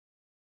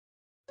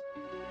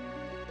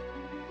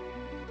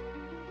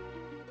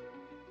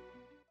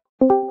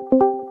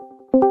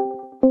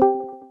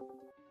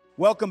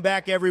Welcome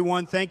back,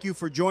 everyone. Thank you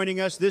for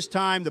joining us. This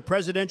time, the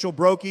Presidential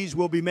Brokies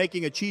will be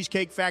making a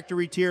Cheesecake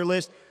Factory tier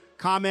list.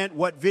 Comment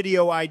what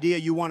video idea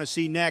you want to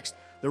see next.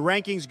 The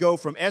rankings go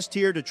from S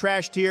tier to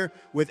trash tier,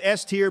 with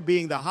S tier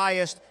being the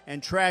highest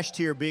and trash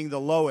tier being the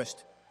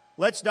lowest.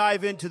 Let's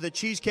dive into the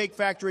Cheesecake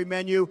Factory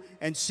menu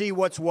and see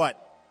what's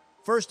what.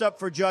 First up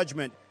for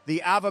judgment,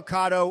 the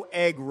Avocado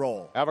Egg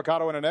Roll.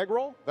 Avocado in an egg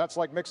roll? That's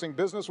like mixing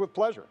business with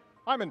pleasure.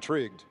 I'm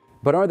intrigued.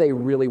 But are they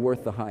really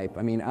worth the hype?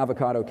 I mean,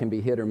 avocado can be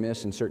hit or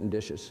miss in certain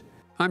dishes.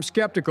 I'm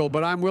skeptical,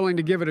 but I'm willing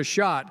to give it a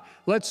shot.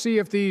 Let's see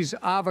if these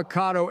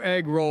avocado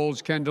egg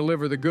rolls can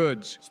deliver the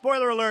goods.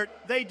 Spoiler alert,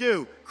 they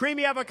do.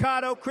 Creamy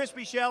avocado,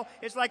 crispy shell,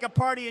 it's like a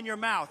party in your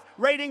mouth.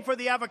 Rating for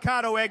the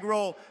avocado egg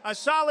roll, a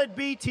solid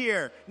B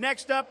tier.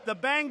 Next up, the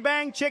Bang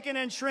Bang chicken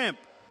and shrimp.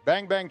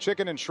 Bang Bang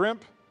chicken and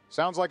shrimp?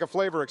 Sounds like a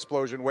flavor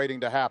explosion waiting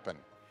to happen.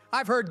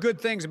 I've heard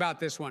good things about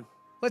this one.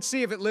 Let's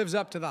see if it lives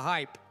up to the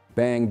hype.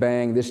 Bang,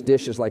 bang, this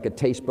dish is like a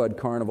taste bud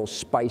carnival,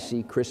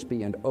 spicy,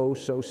 crispy, and oh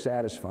so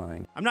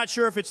satisfying. I'm not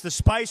sure if it's the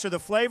spice or the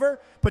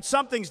flavor, but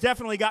something's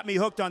definitely got me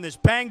hooked on this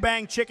Bang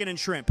Bang chicken and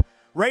shrimp.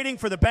 Rating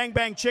for the Bang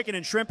Bang chicken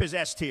and shrimp is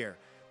S tier.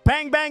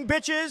 Bang Bang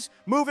bitches,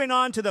 moving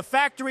on to the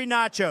factory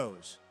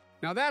nachos.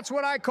 Now that's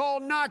what I call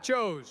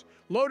nachos,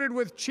 loaded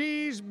with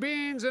cheese,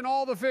 beans, and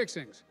all the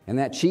fixings. And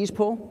that cheese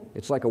pull,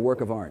 it's like a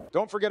work of art.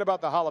 Don't forget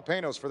about the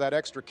jalapenos for that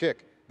extra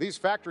kick. These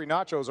factory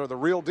nachos are the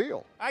real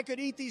deal. I could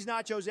eat these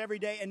nachos every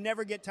day and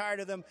never get tired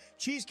of them.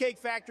 Cheesecake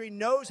Factory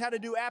knows how to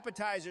do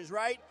appetizers,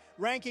 right?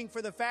 Ranking for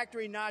the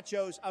factory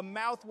nachos, a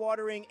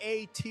mouth-watering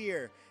A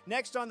tier.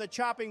 Next on the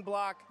chopping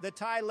block, the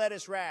Thai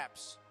lettuce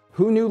wraps.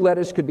 Who knew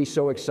lettuce could be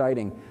so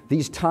exciting?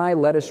 These Thai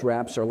lettuce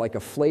wraps are like a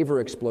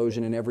flavor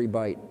explosion in every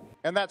bite.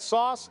 And that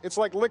sauce, it's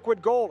like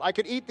liquid gold. I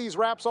could eat these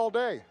wraps all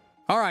day.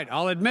 All right,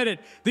 I'll admit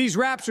it. These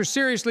wraps are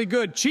seriously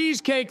good.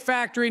 Cheesecake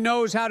Factory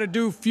knows how to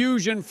do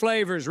fusion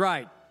flavors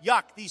right.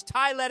 Yuck, these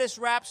Thai lettuce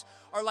wraps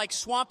are like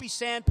swampy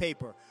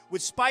sandpaper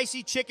with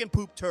spicy chicken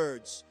poop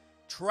turds.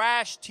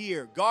 Trash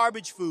tier,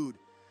 garbage food.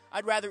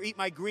 I'd rather eat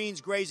my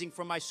greens grazing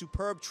from my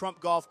superb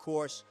Trump golf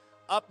course.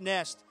 Up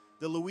next,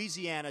 the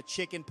Louisiana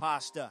chicken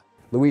pasta.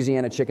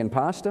 Louisiana chicken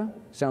pasta?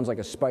 Sounds like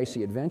a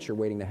spicy adventure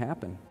waiting to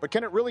happen. But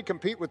can it really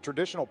compete with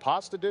traditional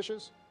pasta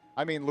dishes?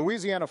 I mean,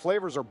 Louisiana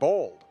flavors are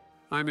bold.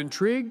 I'm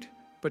intrigued,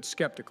 but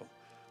skeptical.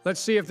 Let's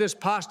see if this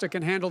pasta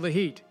can handle the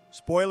heat.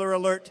 Spoiler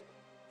alert,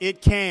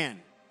 it can.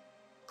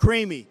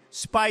 Creamy,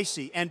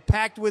 spicy, and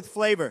packed with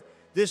flavor,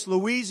 this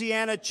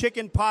Louisiana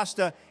chicken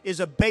pasta is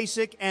a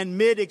basic and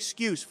mid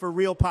excuse for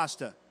real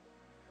pasta.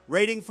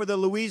 Rating for the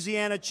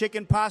Louisiana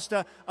chicken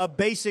pasta, a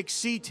basic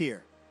C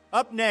tier.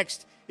 Up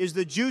next is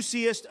the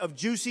juiciest of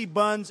juicy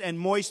buns and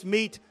moist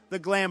meat, the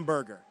glam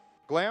burger.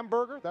 Glam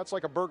burger? That's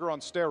like a burger on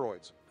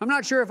steroids. I'm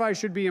not sure if I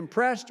should be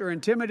impressed or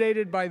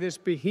intimidated by this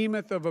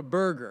behemoth of a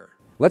burger.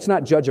 Let's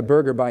not judge a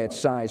burger by its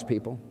size,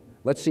 people.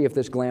 Let's see if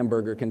this glam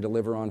burger can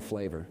deliver on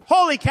flavor.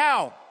 Holy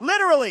cow!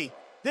 Literally,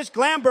 this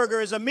glam burger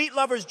is a meat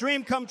lover's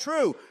dream come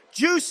true.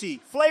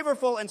 Juicy,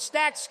 flavorful, and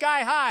stacked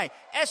sky high.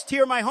 S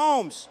tier my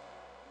homes.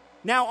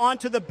 Now on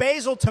to the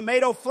basil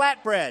tomato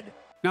flatbread.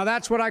 Now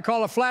that's what I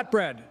call a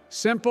flatbread.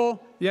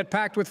 Simple, yet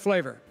packed with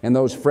flavor. And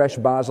those fresh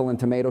basil and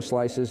tomato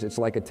slices, it's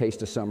like a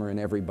taste of summer in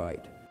every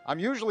bite. I'm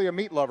usually a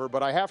meat lover,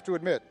 but I have to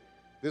admit,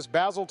 this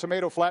basil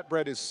tomato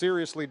flatbread is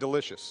seriously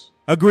delicious.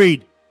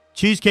 Agreed.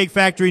 Cheesecake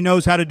Factory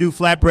knows how to do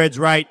flatbreads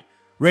right.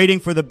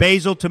 Rating for the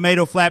basil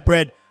tomato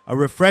flatbread, a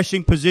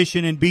refreshing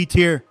position in B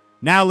tier.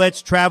 Now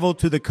let's travel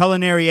to the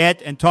culinary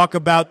and talk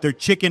about their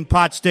chicken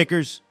pot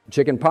stickers.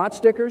 Chicken pot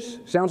stickers?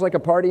 Sounds like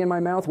a party in my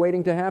mouth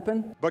waiting to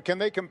happen. But can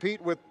they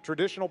compete with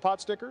traditional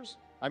pot stickers?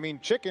 I mean,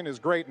 chicken is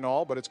great and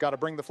all, but it's got to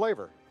bring the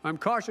flavor. I'm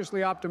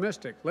cautiously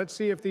optimistic. Let's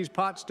see if these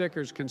pot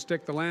stickers can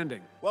stick the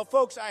landing. Well,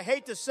 folks, I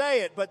hate to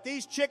say it, but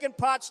these chicken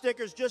pot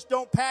stickers just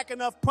don't pack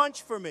enough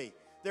punch for me.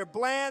 They're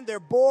bland, they're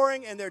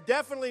boring, and they're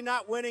definitely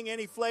not winning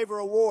any flavor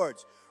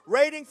awards.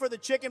 Rating for the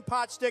chicken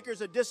pot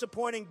stickers, a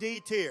disappointing D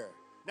tier.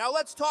 Now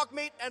let's talk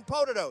meat and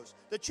potatoes.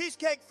 The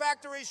Cheesecake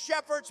Factory's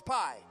shepherd's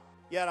pie.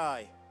 Yet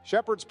I.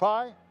 Shepherd's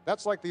pie?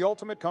 That's like the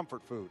ultimate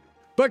comfort food.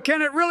 But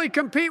can it really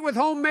compete with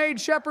homemade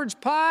shepherd's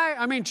pie?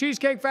 I mean,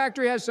 Cheesecake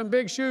Factory has some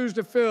big shoes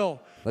to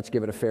fill. Let's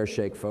give it a fair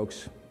shake,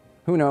 folks.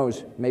 Who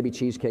knows, maybe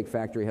Cheesecake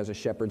Factory has a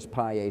shepherd's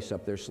pie ace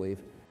up their sleeve.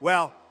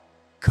 Well,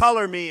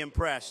 color me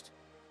impressed.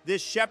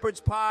 This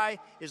shepherd's pie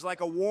is like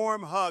a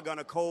warm hug on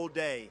a cold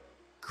day.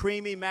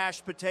 Creamy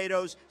mashed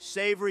potatoes,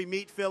 savory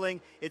meat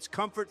filling, it's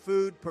comfort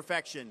food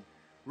perfection.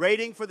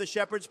 Rating for the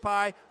shepherd's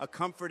pie, a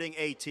comforting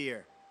A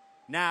tier.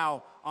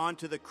 Now, on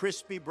to the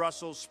crispy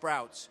Brussels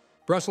sprouts.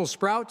 Brussels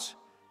sprouts?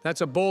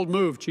 That's a bold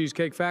move,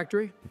 Cheesecake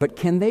Factory. But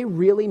can they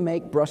really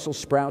make Brussels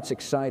sprouts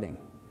exciting?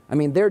 I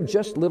mean, they're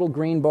just little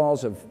green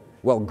balls of,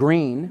 well,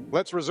 green.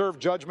 Let's reserve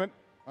judgment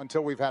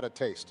until we've had a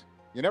taste.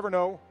 You never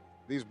know.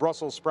 These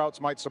Brussels sprouts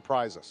might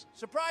surprise us.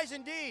 Surprise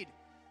indeed.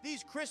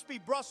 These crispy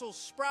Brussels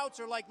sprouts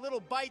are like little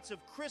bites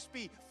of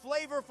crispy,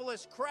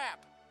 flavorfulest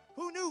crap.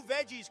 Who knew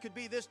veggies could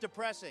be this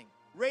depressing?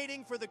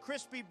 Rating for the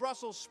crispy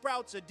Brussels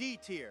sprouts, a D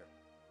tier.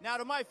 Now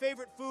to my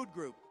favorite food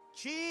group,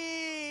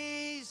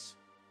 cheese.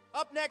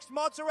 Up next,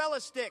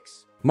 mozzarella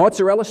sticks.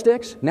 Mozzarella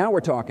sticks? Now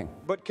we're talking.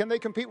 But can they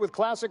compete with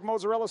classic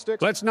mozzarella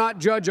sticks? Let's not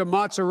judge a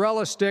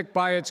mozzarella stick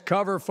by its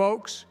cover,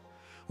 folks.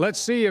 Let's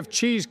see if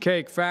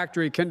Cheesecake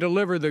Factory can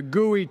deliver the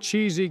gooey,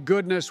 cheesy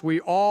goodness we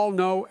all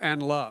know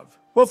and love.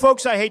 Well,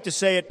 folks, I hate to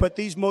say it, but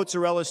these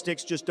mozzarella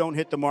sticks just don't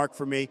hit the mark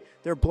for me.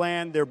 They're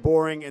bland, they're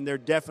boring, and they're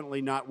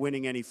definitely not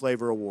winning any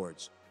flavor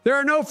awards. There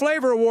are no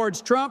flavor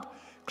awards, Trump.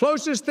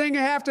 Closest thing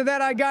I have to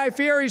that, Guy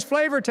Fieri's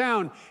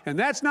Flavortown, and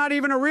that's not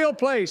even a real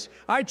place.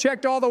 I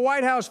checked all the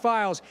White House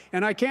files,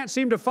 and I can't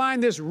seem to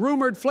find this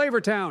rumored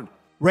Flavortown.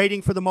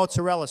 Rating for the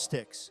mozzarella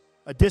sticks,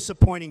 a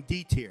disappointing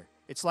D tier.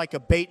 It's like a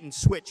bait and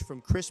switch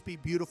from crispy,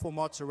 beautiful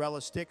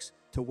mozzarella sticks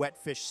to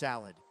wet fish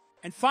salad.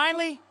 And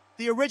finally,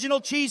 the original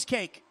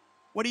cheesecake.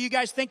 What do you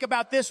guys think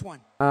about this one?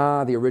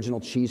 The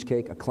original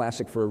cheesecake, a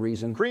classic for a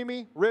reason.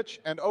 Creamy, rich,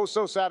 and oh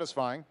so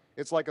satisfying.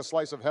 It's like a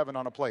slice of heaven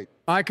on a plate.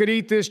 I could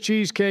eat this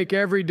cheesecake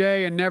every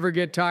day and never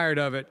get tired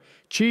of it.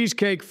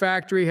 Cheesecake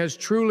Factory has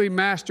truly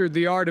mastered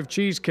the art of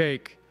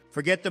cheesecake.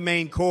 Forget the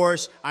main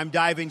course. I'm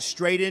diving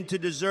straight into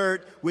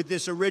dessert with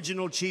this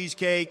original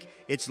cheesecake.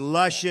 It's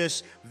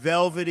luscious,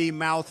 velvety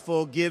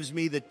mouthful, gives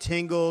me the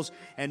tingles,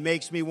 and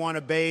makes me want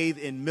to bathe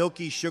in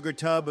milky sugar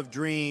tub of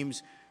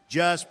dreams.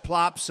 Just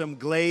plop some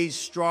glazed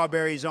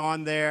strawberries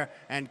on there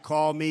and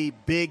call me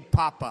Big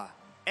Papa.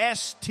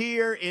 S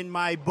tier in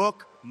my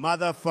book,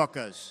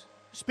 motherfuckers.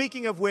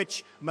 Speaking of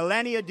which,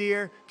 Melania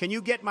dear, can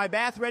you get my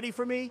bath ready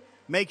for me?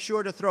 Make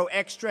sure to throw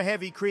extra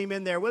heavy cream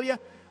in there, will you?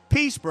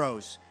 Peace,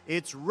 bros.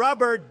 It's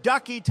rubber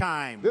ducky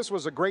time. This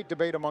was a great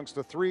debate amongst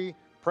the three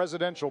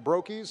presidential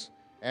brokies,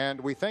 and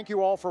we thank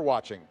you all for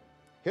watching.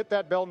 Hit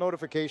that bell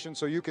notification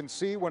so you can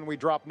see when we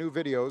drop new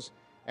videos,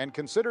 and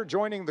consider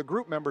joining the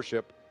group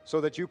membership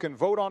so that you can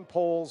vote on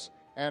polls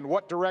and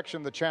what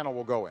direction the channel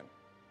will go in.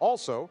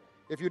 Also,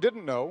 if you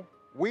didn't know,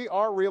 we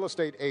are real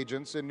estate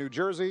agents in New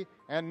Jersey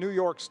and New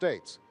York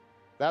states.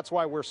 That's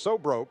why we're so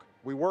broke.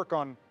 We work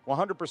on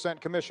 100%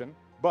 commission,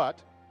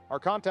 but our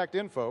contact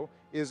info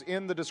is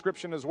in the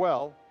description as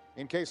well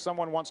in case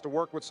someone wants to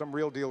work with some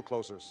real deal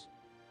closers.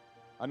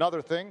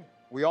 Another thing,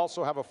 we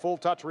also have a full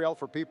tutorial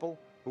for people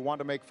who want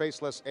to make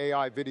faceless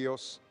AI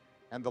videos,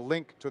 and the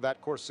link to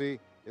that course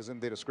is in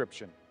the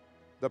description.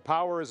 The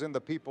power is in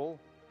the people.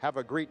 Have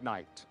a great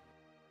night.